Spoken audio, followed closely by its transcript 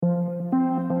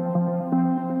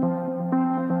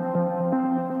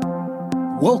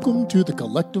Welcome to the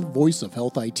Collective Voice of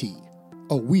Health IT,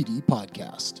 a WEDI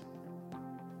podcast.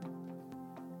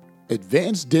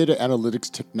 Advanced data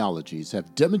analytics technologies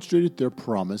have demonstrated their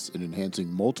promise in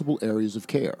enhancing multiple areas of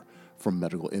care, from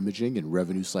medical imaging and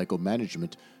revenue cycle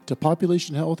management to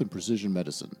population health and precision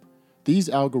medicine. These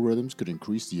algorithms could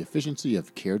increase the efficiency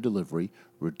of care delivery,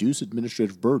 reduce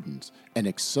administrative burdens, and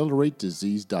accelerate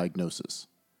disease diagnosis.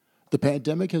 The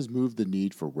pandemic has moved the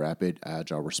need for rapid,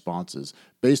 agile responses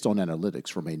based on analytics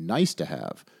from a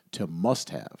nice-to-have to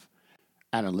must-have.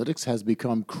 Analytics has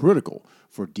become critical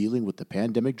for dealing with the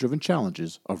pandemic-driven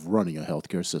challenges of running a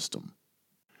healthcare system.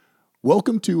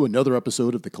 Welcome to another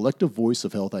episode of the Collective Voice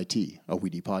of Health IT, a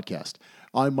WEDI podcast.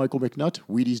 I'm Michael McNutt,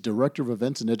 WEDI's Director of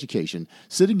Events and Education,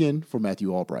 sitting in for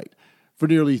Matthew Albright. For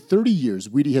nearly 30 years,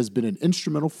 WEDI has been an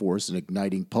instrumental force in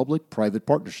igniting public-private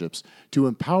partnerships to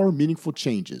empower meaningful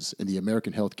changes in the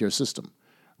American healthcare system.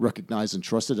 Recognized and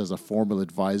trusted as a formal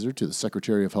advisor to the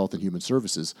Secretary of Health and Human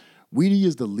Services, WEDI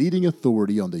is the leading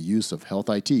authority on the use of health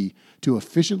IT to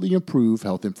efficiently improve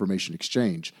health information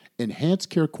exchange, enhance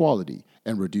care quality,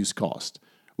 and reduce cost.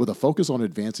 With a focus on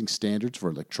advancing standards for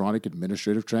electronic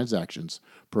administrative transactions,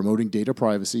 promoting data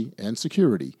privacy and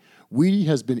security, WEDI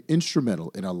has been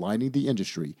instrumental in aligning the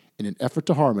industry in an effort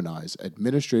to harmonize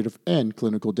administrative and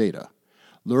clinical data.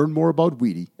 Learn more about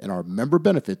WEDI and our member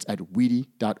benefits at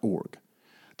wedi.org.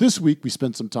 This week, we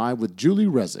spent some time with Julie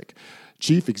Rezek,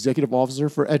 Chief Executive Officer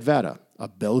for Advata, a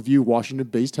Bellevue,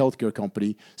 Washington-based healthcare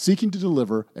company seeking to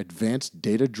deliver advanced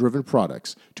data-driven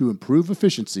products to improve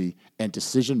efficiency and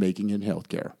decision-making in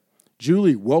healthcare.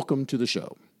 Julie, welcome to the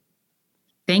show.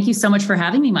 Thank you so much for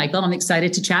having me, Michael. I'm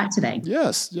excited to chat today.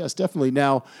 Yes, definitely.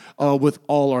 Now, with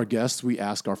all our guests, we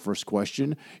ask our first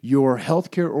question, your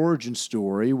healthcare origin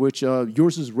story, which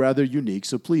yours is rather unique.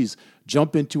 So please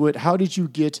jump into it. How did you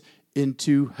get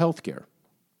into healthcare?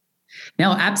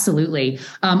 No, absolutely.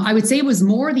 I would say it was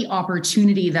more the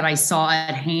opportunity that I saw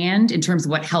at hand in terms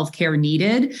of what healthcare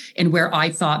needed and where I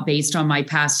thought, based on my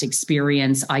past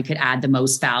experience, I could add the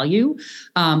most value.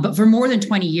 But for more than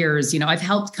 20 years, I've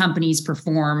helped companies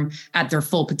perform at their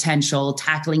full potential,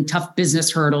 tackling tough business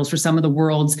hurdles for some of the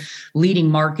world's leading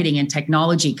marketing and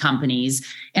technology companies.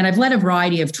 And I've led a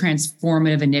variety of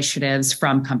transformative initiatives,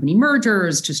 from company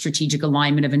mergers to strategic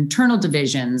alignment of internal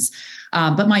divisions.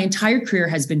 But my entire career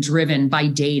has been driven by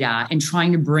data and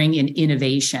trying to bring in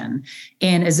innovation.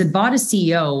 And as Advata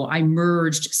CEO, I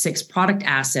merged 6 product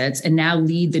assets and now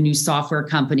lead the new software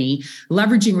company,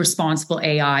 leveraging responsible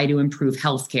AI to improve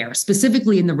healthcare,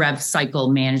 specifically in the rev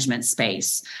cycle management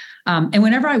space. And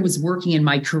whenever I was working in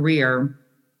my career,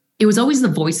 it was always the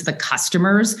voice of the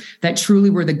customers that truly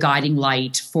were the guiding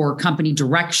light for company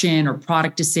direction or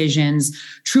product decisions,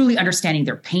 truly understanding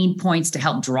their pain points to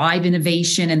help drive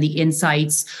innovation and the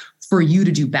insights for you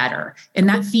to do better. And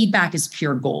that feedback is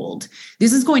pure gold.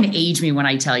 This is going to age me when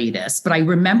I tell you this, but I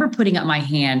remember putting up my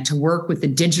hand to work with the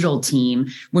digital team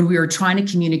when we were trying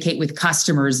to communicate with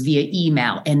customers via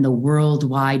email and the World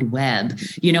Wide Web,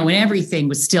 when everything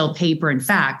was still paper and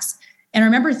fax. And I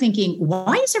remember thinking,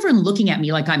 why is everyone looking at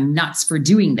me like I'm nuts for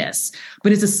doing this?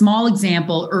 But it's a small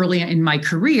example early in my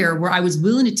career where I was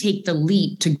willing to take the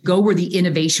leap to go where the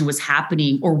innovation was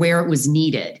happening or where it was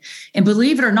needed. And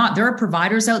believe it or not, there are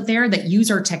providers out there that use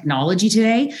our technology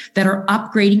today that are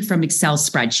upgrading from Excel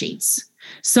spreadsheets.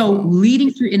 So leading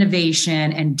through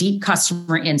innovation and deep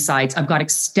customer insights, I've got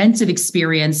extensive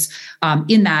experience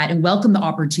in that and welcome the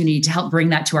opportunity to help bring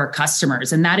that to our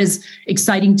customers. And that is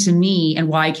exciting to me and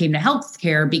why I came to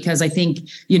healthcare, because I think,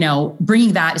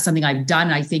 bringing that is something I've done.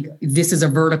 And I think this is a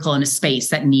vertical in a space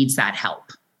that needs that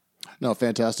help. No,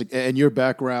 fantastic. And your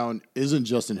background isn't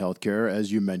just in healthcare,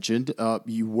 as you mentioned.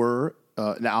 You were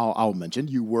I'll mention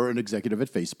you were an executive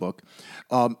at Facebook.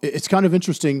 It's kind of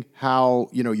interesting how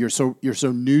you're so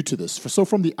new to this. So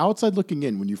from the outside looking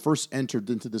in, when you first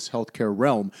entered into this healthcare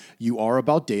realm, you are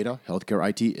about data. Healthcare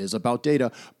IT is about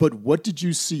data. But what did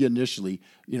you see initially?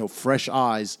 Fresh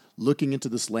eyes looking into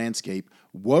this landscape.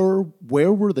 Where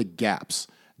were the gaps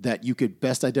that you could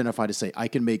best identify to say I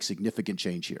can make significant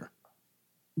change here?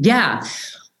 Yeah.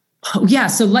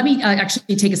 So let me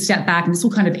actually take a step back, and this will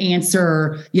kind of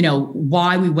answer,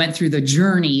 why we went through the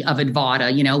journey of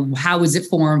Advata. How was it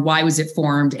formed? Why was it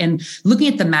formed? And looking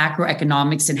at the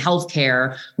macroeconomics in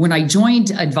healthcare, when I joined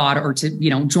Advata, or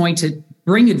joined to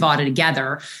bring Advata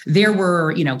together, there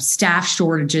were, staff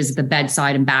shortages at the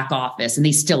bedside and back office, and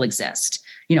they still exist.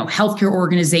 Healthcare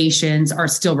organizations are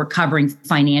still recovering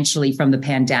financially from the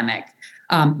pandemic.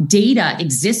 Data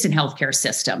exists in healthcare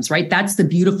systems, right? That's the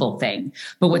beautiful thing.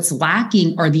 But what's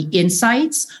lacking are the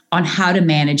insights on how to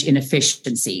manage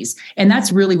inefficiencies. And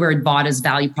that's really where Advata's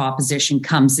value proposition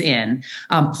comes in.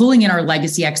 Pulling in our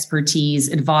legacy expertise,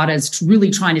 Advata is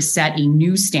really trying to set a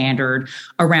new standard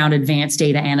around advanced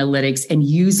data analytics and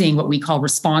using what we call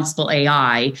responsible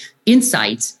AI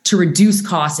insights to reduce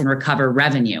costs and recover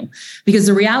revenue. Because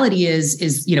the reality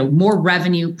is, more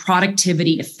revenue,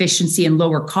 productivity, efficiency, and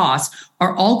lower costs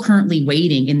are all currently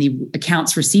waiting in the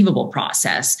accounts receivable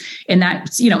process. And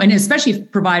that, and especially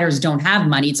if providers don't have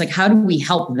money, it's like, how do we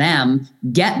help them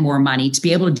get more money to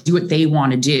be able to do what they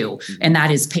want to do? And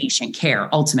that is patient care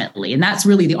ultimately. And that's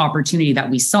really the opportunity that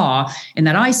we saw and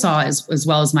that I saw as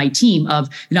well as my team of,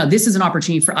 this is an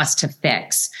opportunity for us to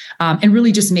fix and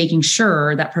really just making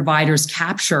sure that providers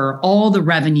capture all the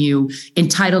revenue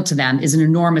entitled to them is an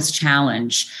enormous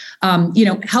challenge.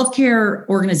 Healthcare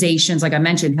organizations, like I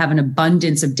mentioned, have an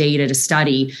abundance of data to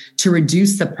study to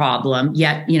reduce the problem,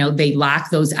 yet, they lack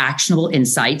those actionable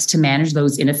insights to manage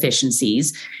those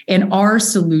inefficiencies. And our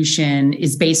solution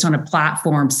is based on a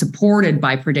platform supported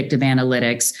by predictive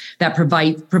analytics that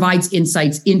provides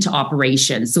insights into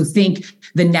operations. So think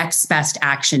the next best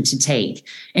action to take.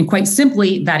 And quite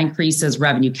simply, that increases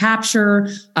revenue capture.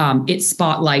 It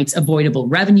spotlights avoidable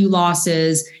revenue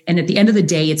losses. And at the end of the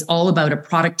day, it's all about a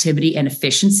productivity and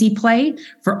efficiency play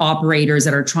for operators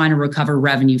that are trying to recover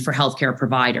revenue for healthcare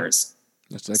providers.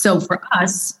 So for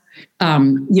us,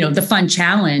 the fun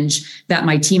challenge that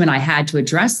my team and I had to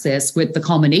address this with the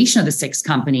culmination of the 6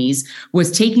 companies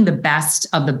was taking the best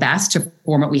of the best to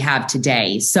form what we have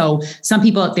today. So some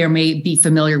people out there may be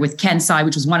familiar with Kensai,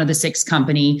 which was one of the 6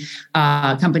 companies.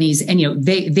 And,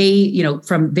 they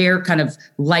from their kind of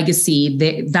legacy,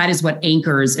 that is what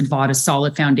anchors Advata's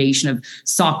solid foundation of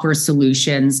software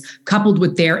solutions, coupled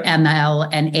with their ML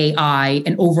and AI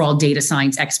and overall data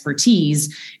science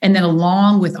expertise. And then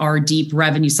along with our deep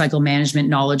revenue cycle management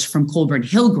knowledge from Colburn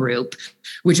Hill Group,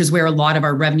 which is where a lot of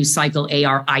our revenue cycle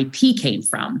AR IP came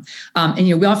from. And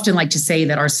we often like to say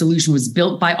that our solution was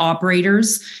built by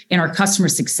operators, and our customer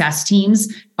success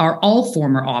teams are all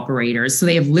former operators. So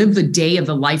they have lived the day of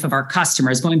the life of our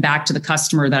customers, going back to the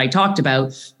customer that I talked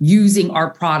about, using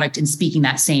our product and speaking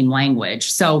that same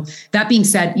language. So that being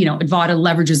said, Advata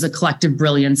leverages the collective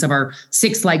brilliance of our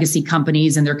 6 legacy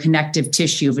companies and their connective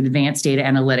tissue of advanced data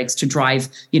analytics to drive,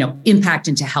 impact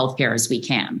into healthcare as we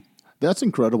can. That's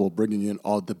incredible, bringing in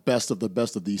all the best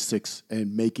of these 6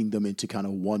 and making them into kind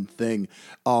of one thing.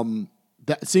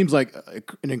 That seems like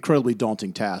an incredibly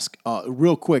daunting task.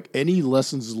 Real quick, any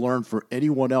lessons learned for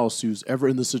anyone else who's ever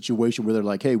in the situation where they're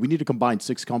like, hey, we need to combine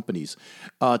 6 companies,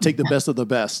 take the best of the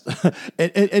best,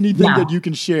 and anything that you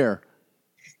can share?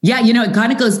 Yeah, it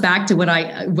kind of goes back to what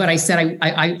I said.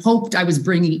 I hoped I was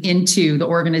bringing into the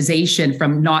organization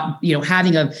from not,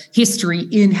 having a history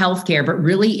in healthcare, but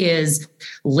really is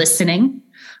listening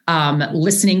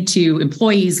to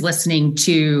employees, listening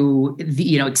to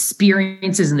the,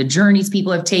 experiences and the journeys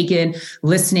people have taken,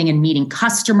 listening and meeting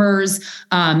customers,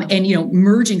 and,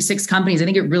 merging 6 companies. I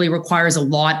think it really requires a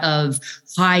lot of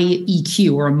high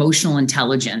EQ or emotional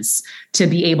intelligence to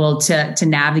be able to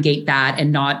navigate that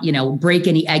and not, break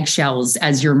any eggshells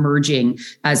as you're merging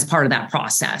as part of that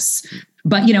process.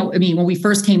 But, when we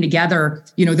first came together,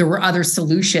 there were other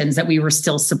solutions that we were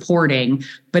still supporting,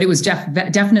 but it was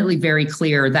definitely very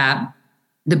clear that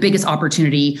the biggest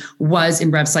opportunity was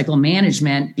in rev cycle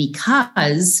management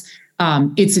because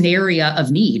it's an area of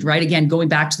need, right? Again, going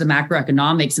back to the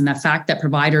macroeconomics and the fact that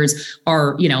providers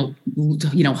are,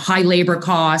 high labor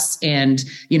costs and,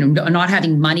 not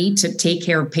having money to take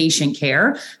care of patient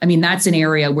care. I mean, that's an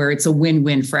area where it's a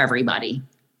win-win for everybody.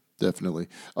 Definitely.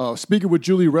 Speaking with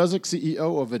Julie Rezek,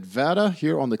 CEO of Advata,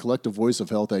 here on the Collective Voice of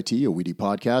Health IT, a WEDI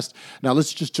podcast. Now,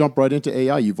 let's just jump right into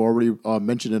AI. You've already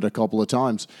mentioned it a couple of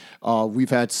times. We've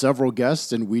had several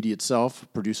guests, and WEDI itself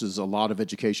produces a lot of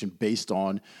education based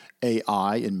on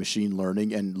AI and machine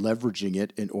learning and leveraging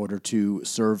it in order to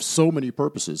serve so many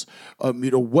purposes.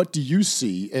 What do you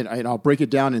see? And I'll break it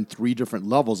down in 3 different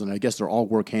levels, and I guess they all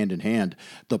work hand in hand.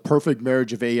 The perfect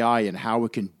marriage of AI and how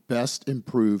it can best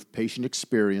improve patient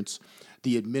experience,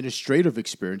 the administrative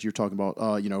experience, you're talking about,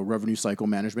 revenue cycle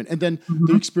management, and then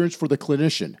the experience for the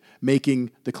clinician,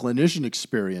 making the clinician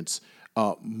experience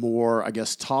more, I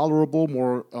guess, tolerable,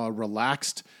 more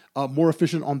relaxed, more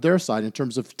efficient on their side in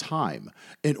terms of time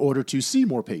in order to see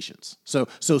more patients. So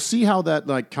see how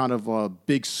that kind of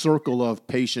big circle of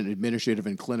patient, administrative,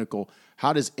 and clinical,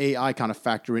 how does AI kind of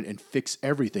factor in and fix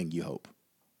everything, you hope?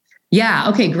 Yeah.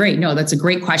 Okay, great. No, that's a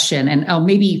great question. And I'll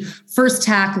maybe first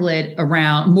tackle it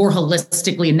around more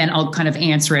holistically, and then I'll kind of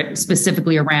answer it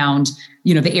specifically around,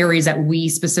 the areas that we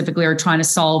specifically are trying to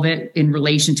solve it in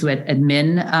relation to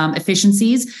admin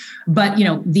efficiencies. But,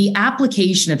 the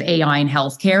application of AI in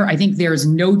healthcare, I think there's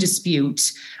no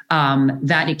dispute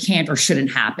that it can't or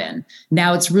shouldn't happen.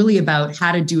 Now it's really about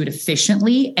how to do it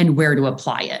efficiently and where to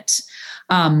apply it.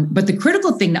 But the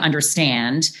critical thing to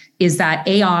understand is that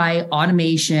AI,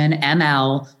 automation,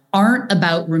 ML aren't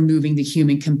about removing the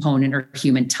human component or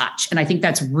human touch. And I think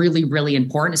that's really, really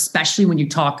important, especially when you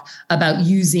talk about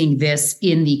using this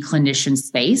in the clinician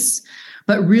space.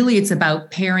 But really, it's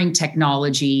about pairing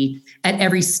technology at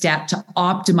every step to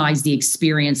optimize the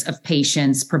experience of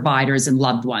patients, providers, and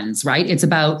loved ones, right? It's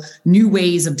about new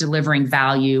ways of delivering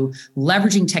value,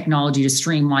 leveraging technology to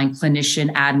streamline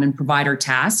clinician, admin, provider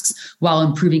tasks while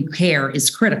improving care is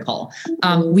critical.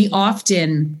 We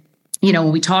often,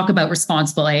 when we talk about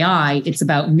responsible AI, it's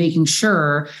about making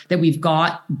sure that we've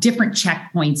got different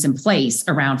checkpoints in place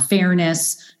around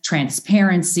fairness,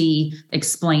 transparency,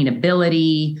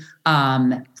 explainability,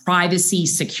 privacy,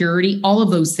 security. All of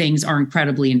those things are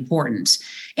incredibly important.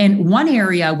 And one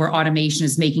area where automation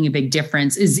is making a big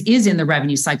difference is in the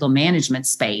revenue cycle management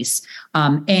space.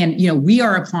 We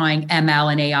are applying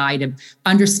ML and AI to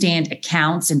understand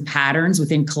accounts and patterns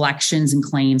within collections and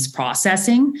claims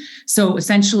processing. So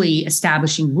essentially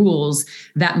establishing rules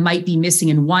that might be missing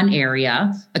in one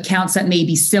area, accounts that may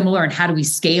be similar, and how do we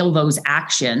scale those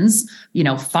actions,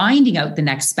 finding out the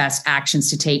next best actions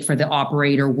to take for the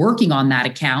operator working on that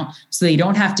account so they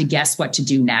don't have to guess what to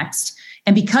do next.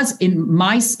 And because in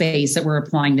my space that we're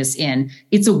applying this in,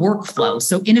 it's a workflow.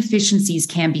 So inefficiencies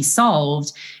can be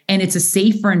solved, and it's a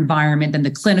safer environment than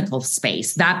the clinical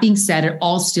space. That being said, it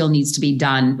all still needs to be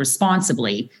done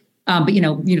responsibly. But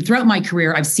throughout my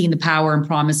career, I've seen the power and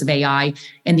promise of AI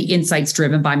and the insights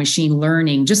driven by machine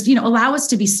learning just, allow us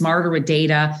to be smarter with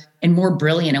data and more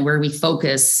brilliant at where we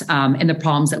focus and the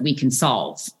problems that we can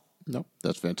solve. No,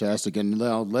 that's fantastic. And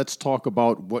now let's talk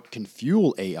about what can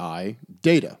fuel AI,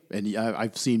 data. And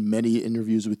I've seen many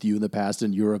interviews with you in the past,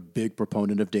 and you're a big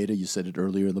proponent of data. You said it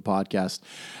earlier in the podcast.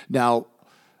 Now,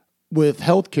 with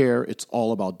healthcare, it's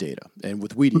all about data. And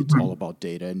with Weedy, it's all about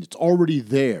data. And it's already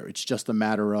there. It's just a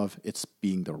matter of it's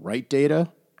being the right data,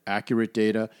 accurate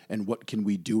data, and what can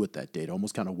we do with that data,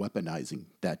 almost kind of weaponizing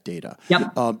that data.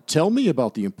 Yep. Tell me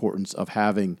about the importance of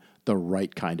having the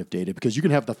right kind of data, because you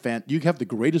can have the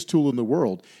greatest tool in the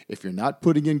world. If you're not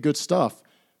putting in good stuff,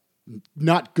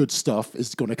 not good stuff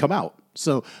is going to come out.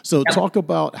 So talk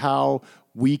about how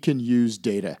we can use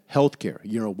data, healthcare.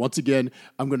 Once again,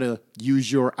 I'm going to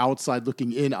use your outside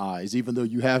looking in eyes, even though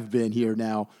you have been here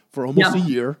now for almost a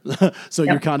year. So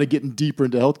you're kind of getting deeper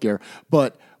into healthcare.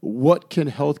 But what can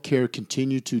healthcare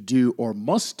continue to do or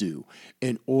must do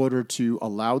in order to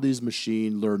allow these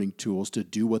machine learning tools to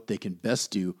do what they can best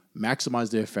do,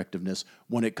 maximize their effectiveness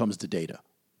when it comes to data?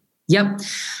 Yep,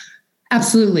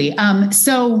 absolutely.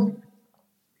 So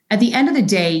at the end of the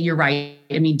day, you're right.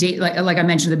 I mean, like I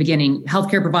mentioned at the beginning,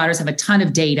 healthcare providers have a ton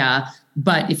of data,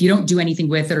 but if you don't do anything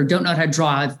with it or don't know how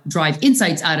to drive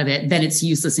insights out of it, then it's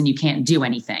useless and you can't do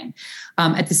anything.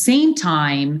 At the same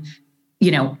time,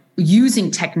 using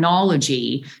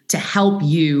technology to help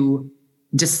you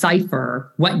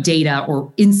decipher what data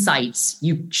or insights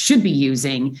you should be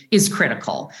using is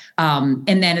critical. And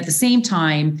then at the same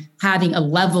time, having a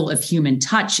level of human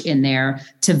touch in there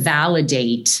to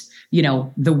validate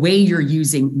the way you're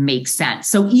using makes sense.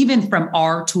 So even from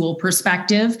our tool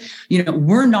perspective,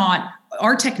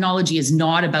 our technology is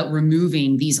not about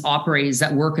removing these operators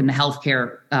that work in the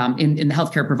healthcare, in the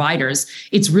healthcare providers.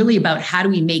 It's really about how do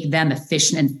we make them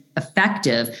efficient and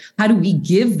effective? How do we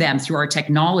give them, through our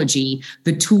technology,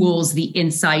 the tools, the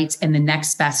insights, and the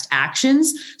next best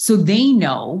actions so they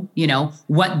know,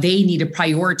 what they need to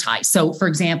prioritize. So, for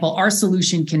example, our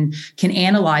solution can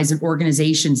analyze an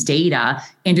organization's data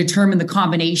and determine the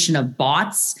combination of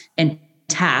bots and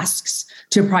tasks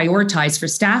to prioritize for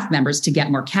staff members to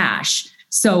get more cash.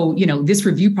 So, this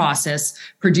review process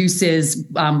produces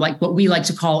like what we like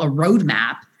to call a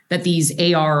roadmap that these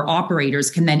AR operators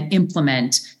can then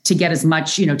implement to get as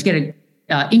much, to get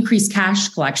increased cash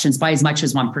collections by as much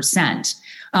as 1%.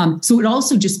 So it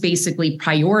also just basically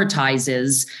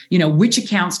prioritizes, which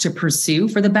accounts to pursue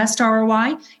for the best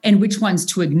ROI and which ones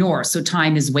to ignore, so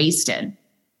time is wasted.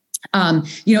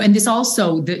 And this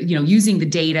also, using the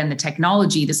data and the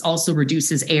technology, this also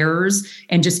reduces errors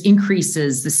and just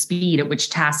increases the speed at which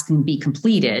tasks can be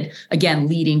completed, again,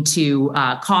 leading to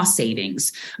cost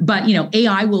savings. But,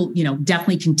 AI will,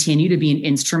 definitely continue to be an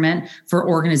instrument for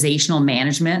organizational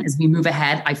management. As we move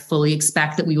ahead, I fully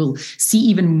expect that we will see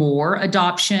even more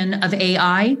adoption of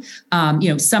AI.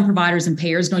 Some providers and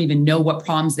payers don't even know what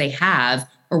problems they have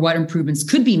or what improvements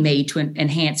could be made to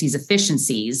enhance these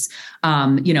efficiencies.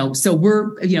 So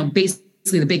we're,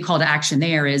 basically the big call to action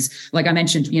there is, like I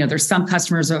mentioned, there's some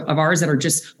customers of ours that are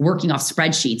just working off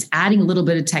spreadsheets, adding a little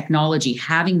bit of technology,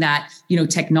 having that,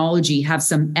 technology have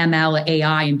some ML,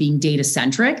 AI, and being data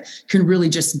centric can really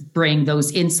just bring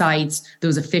those insights,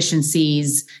 those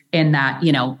efficiencies, and that,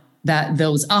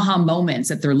 those aha moments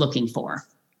that they're looking for.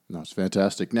 That's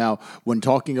fantastic. Now, when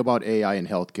talking about AI in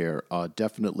healthcare,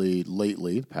 definitely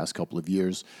lately, the past couple of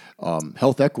years,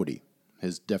 health equity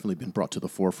has definitely been brought to the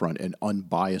forefront, and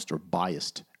unbiased or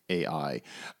biased AI.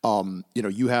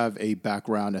 You have a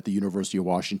background at the University of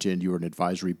Washington. You were an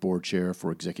advisory board chair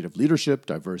for executive leadership,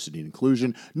 diversity, and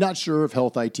inclusion. Not sure if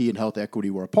health IT and health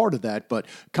equity were a part of that, but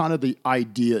kind of the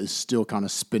idea is still kind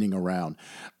of spinning around.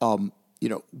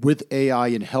 With AI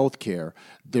in healthcare,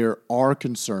 there are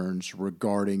concerns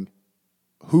regarding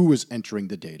who is entering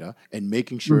the data and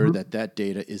making sure that that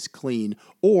data is clean,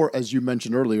 or, as you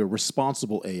mentioned earlier,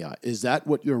 responsible AI. Is that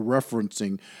what you're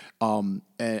referencing? I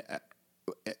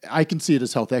can see it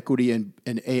as health equity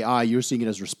and AI. You're seeing it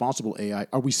as responsible AI.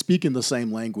 Are we speaking the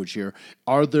same language here?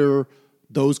 Are there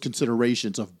those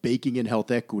considerations of baking in health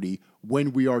equity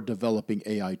when we are developing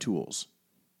AI tools?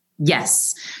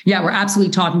 Yes. Yeah, we're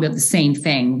absolutely talking about the same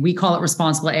thing. We call it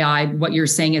responsible AI. What you're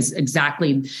saying is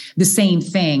exactly the same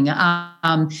thing.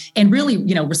 And really,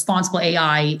 responsible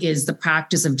AI is the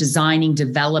practice of designing,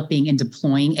 developing, and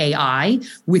deploying AI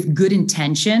with good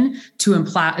intention to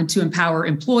empower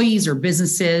employees or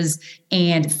businesses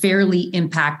and fairly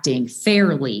impacting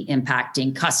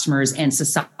customers and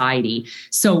society.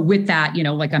 So with that,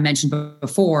 like I mentioned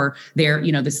before,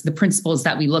 the principles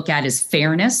that we look at is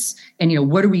fairness.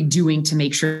 And, what are we doing to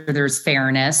make sure there's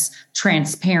fairness,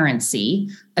 transparency,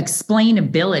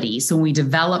 explainability. So when we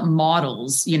develop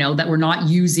models, that we're not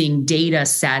using data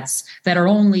sets that are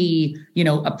only,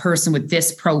 a person with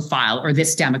this profile or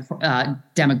this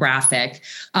demographic,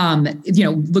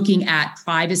 looking at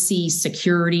privacy,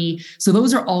 security. So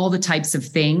those are all the types of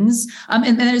things.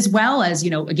 And then as well as,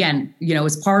 again,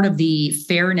 as part of the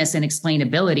fairness and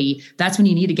explainability, that's when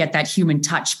you need to get that human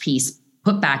touch piece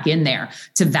put back in there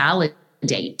to validate,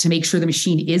 to make sure the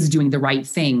machine is doing the right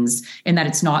things and that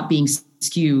it's not being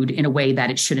skewed in a way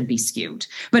that it shouldn't be skewed.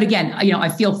 But again, I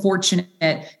feel fortunate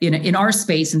in our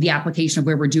space and the application of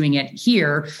where we're doing it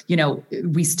here,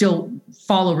 we still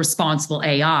follow responsible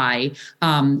AI.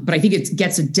 But I think it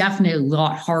gets definitely a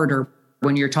lot harder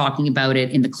when you're talking about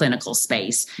it in the clinical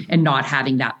space and not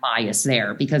having that bias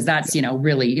there, because that's,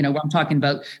 really, what I'm talking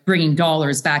about, bringing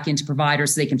dollars back into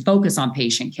providers so they can focus on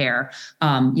patient care.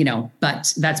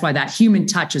 But that's why that human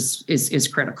touch is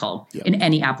critical in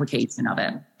any application of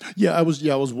it. I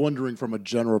was wondering from a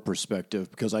general perspective,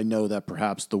 because I know that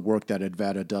perhaps the work that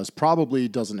Advata does probably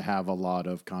doesn't have a lot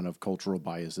of kind of cultural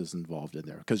biases involved in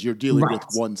there, because you're dealing with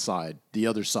one side, the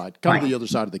other side, of the other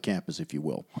side of the campus, if you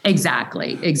will.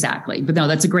 Exactly. But no,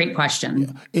 that's a great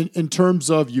question. Yeah. In terms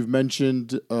of, you've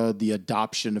mentioned the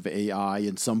adoption of AI,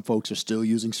 and some folks are still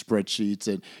using spreadsheets,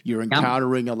 and you're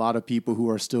encountering a lot of people who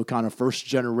are still kind of first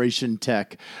generation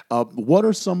tech. What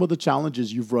are some of the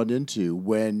challenges you've run into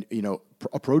when,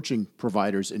 approaching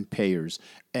providers and payers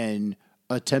and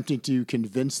attempting to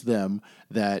convince them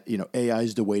that, AI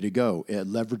is the way to go?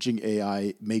 Leveraging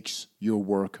AI makes your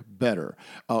work better.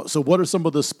 So what are some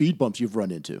of the speed bumps you've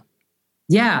run into?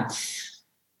 Yeah.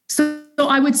 So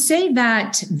I would say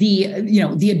that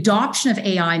the adoption of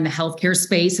AI in the healthcare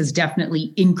space has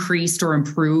definitely increased or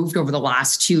improved over the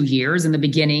last 2 years. In the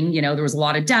beginning, there was a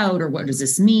lot of doubt, or what does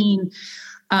this mean?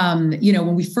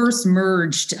 When we first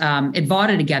merged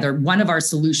Advata together, one of our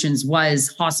solutions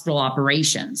was hospital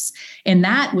operations. And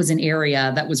that was an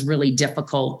area that was really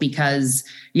difficult because,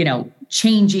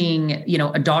 changing,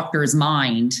 a doctor's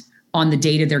mind on the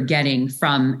data they're getting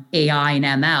from AI and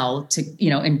ML to,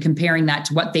 and comparing that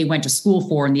to what they went to school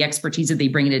for and the expertise that they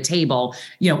bring to the table,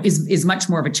 is much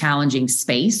more of a challenging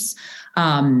space.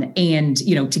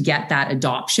 To get that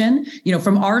adoption,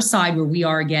 from our side, where we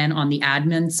are again on the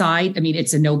admin side,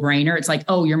 it's a no-brainer. It's like,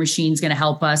 oh, your machine's going to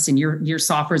help us and your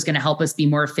software is going to help us be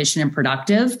more efficient and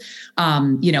productive.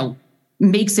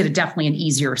 Makes it definitely an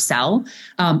easier sell.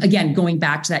 Again, going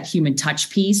back to that human touch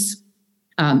piece.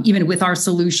 Even with our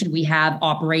solution, we have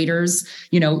operators,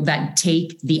 that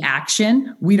take the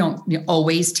action. We don't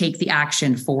always take the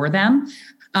action for them.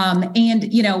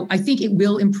 I think it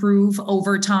will improve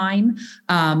over time.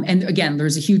 And again,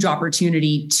 there's a huge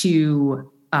opportunity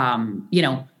to,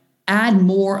 add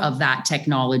more of that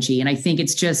technology. And I think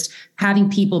it's just having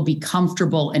people be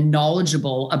comfortable and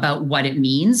knowledgeable about what it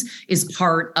means is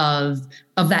part of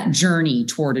that journey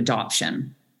toward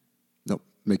adoption. Nope,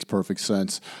 makes perfect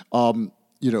sense.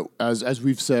 As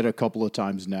we've said a couple of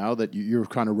times now, that you're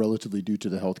kind of relatively new to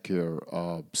the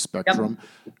healthcare spectrum.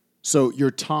 Yep. So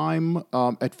your time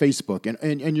at Facebook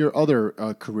and your other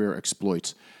career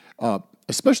exploits,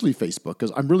 especially Facebook,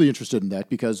 because I'm really interested in that,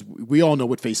 because we all know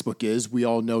what Facebook is. We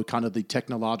all know kind of the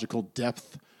technological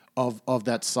depth of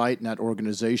that site and that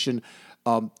organization.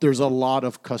 There's a lot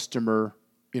of customer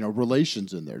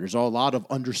relations in there. There's a lot of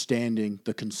understanding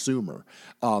the consumer.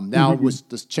 Now, with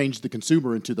this change the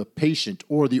consumer into the patient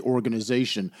or the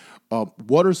organization,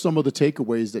 what are some of the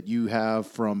takeaways that you have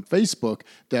from Facebook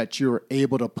that you're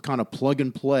able to kind of plug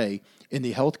and play in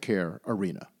the healthcare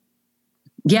arena?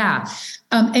 Yeah.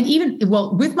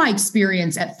 With my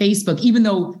experience at Facebook, even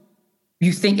though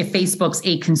you think if Facebook's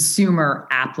a consumer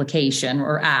application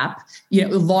or app, a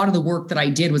lot of the work that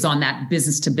I did was on that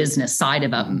business to business side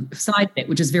of it,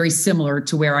 which is very similar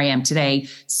to where I am today,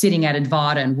 sitting at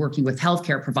Advata and working with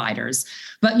healthcare providers.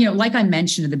 But, like I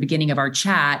mentioned at the beginning of our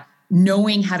chat,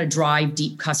 knowing how to drive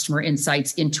deep customer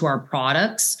insights into our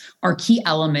products are key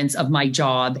elements of my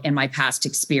job and my past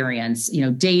experience.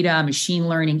 Data, machine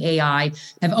learning, AI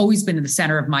have always been in the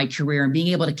center of my career, and being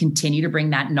able to continue to bring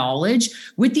that knowledge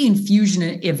with the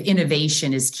infusion of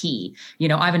innovation is key.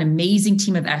 I have an amazing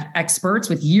team of experts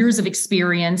with years of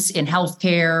experience in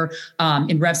healthcare,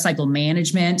 in rev cycle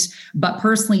management, but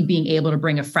personally being able to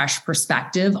bring a fresh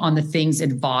perspective on the things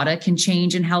Advata can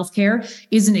change in healthcare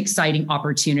is an exciting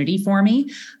opportunity for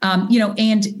me.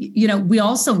 We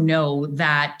also know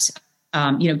that,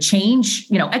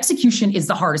 change, execution is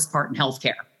the hardest part in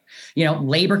healthcare.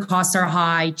 Labor costs are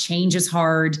high, change is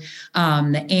hard.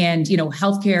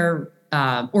 Healthcare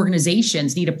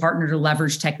organizations need a partner to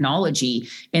leverage technology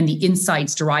and the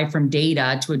insights derived from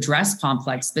data to address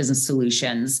complex business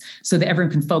solutions so that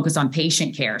everyone can focus on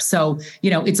patient care. So,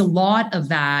 it's a lot of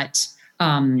that,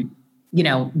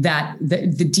 that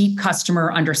the deep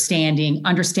customer understanding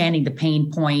the pain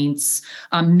points,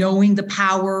 knowing the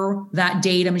power that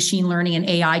data, machine learning, and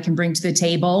AI can bring to the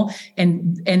table,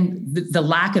 and the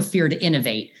lack of fear to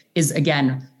innovate is,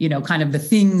 again, kind of the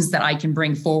things that I can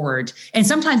bring forward. And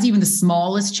sometimes even the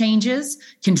smallest changes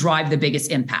can drive the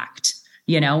biggest impact.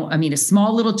 A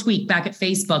small little tweak back at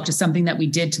Facebook to something that we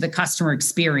did to the customer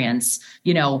experience,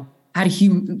 had a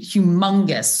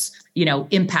humongous,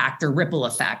 impact or ripple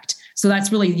effect. So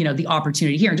that's really, the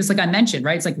opportunity here. And just like I mentioned,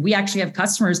 right, it's like we actually have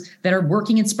customers that are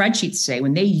working in spreadsheets today.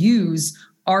 When they use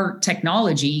our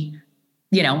technology,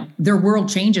 their world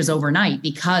changes overnight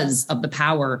because of the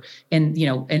power and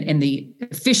the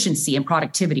efficiency and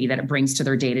productivity that it brings to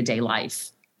their day-to-day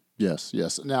life.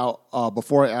 Yes. Now,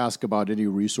 before I ask about any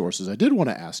resources, I did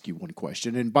want to ask you one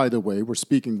question. And by the way, we're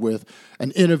speaking with an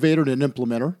innovator and an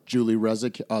implementer, Julie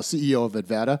Rezek, CEO of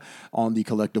Advata, on the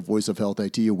Collective Voice of Health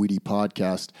IT, a WEDI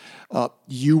podcast.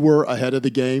 You were ahead of the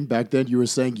game back then. You were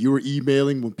saying you were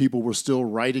emailing when people were still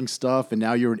writing stuff, and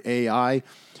now you're in AI.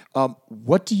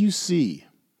 What do you see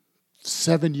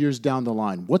 7 years down the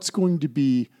line? What's going to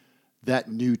be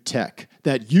that new tech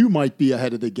that you might be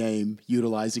ahead of the game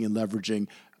utilizing and leveraging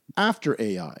after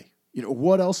AI?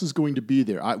 What else is going to be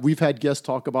there? We've had guests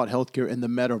talk about healthcare in the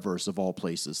metaverse of all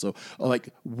places. So,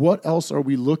 what else are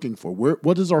we looking for?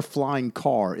 What is our flying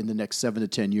car in the next 7 to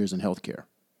 10 years in healthcare?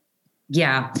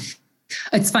 Yeah.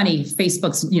 It's funny.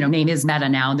 Facebook's, name is Meta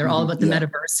now, and they're all about the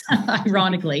metaverse,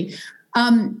 ironically.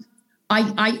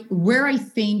 Where I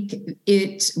think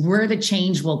where the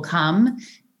change will come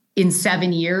in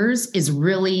 7 years is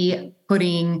really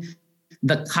putting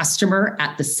the customer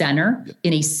at the center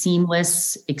in a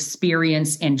seamless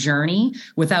experience and journey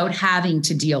without having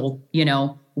to deal,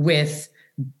 with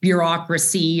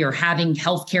bureaucracy or having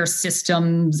healthcare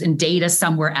systems and data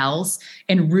somewhere else,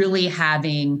 and really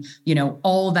having,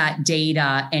 all that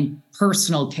data and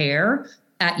personal care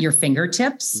at your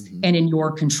fingertips and in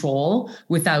your control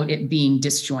without it being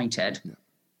disjointed. Yeah.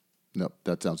 Nope,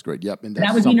 that sounds great. Yep. And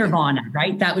that would be nirvana,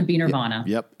 right? That would be nirvana.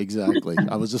 Yep, exactly.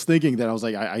 I was just thinking that. I was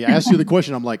like, I asked you the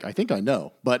question. I'm like, I think I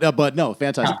know. But no,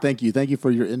 fantastic. Thank you. Thank you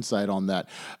for your insight on that.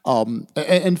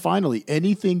 And finally,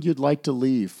 anything you'd like to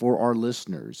leave for our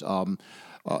listeners?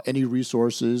 Any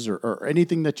resources or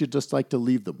anything that you'd just like to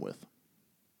leave them with?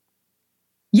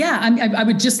 Yeah, I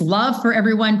would just love for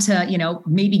everyone to,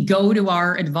 maybe go to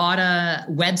our Advata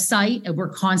website. We're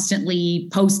constantly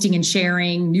posting and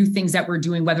sharing new things that we're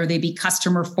doing, whether they be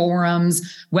customer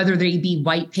forums, whether they be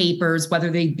white papers, whether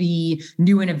they be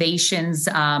new innovations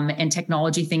and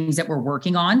technology things that we're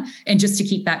working on. And just to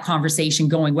keep that conversation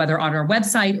going, whether on our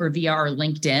website or via our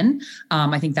LinkedIn,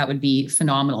 I think that would be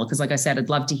phenomenal. Because like I said, I'd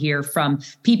love to hear from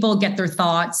people, get their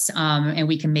thoughts, and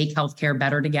we can make healthcare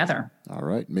better together. All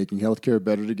right, making healthcare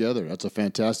better together. That's a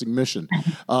fantastic mission.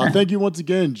 Thank you once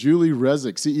again, Julie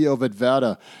Rezek, CEO of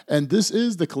Advata. And this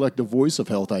is the collective voice of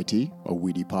Health IT, a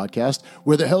WEDI podcast,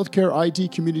 where the healthcare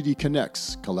IT community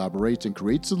connects, collaborates, and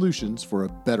creates solutions for a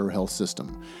better health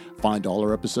system. Find all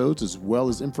our episodes as well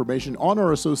as information on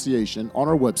our association on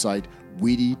our website,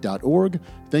 wedi.org.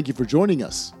 Thank you for joining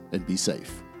us, and be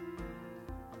safe.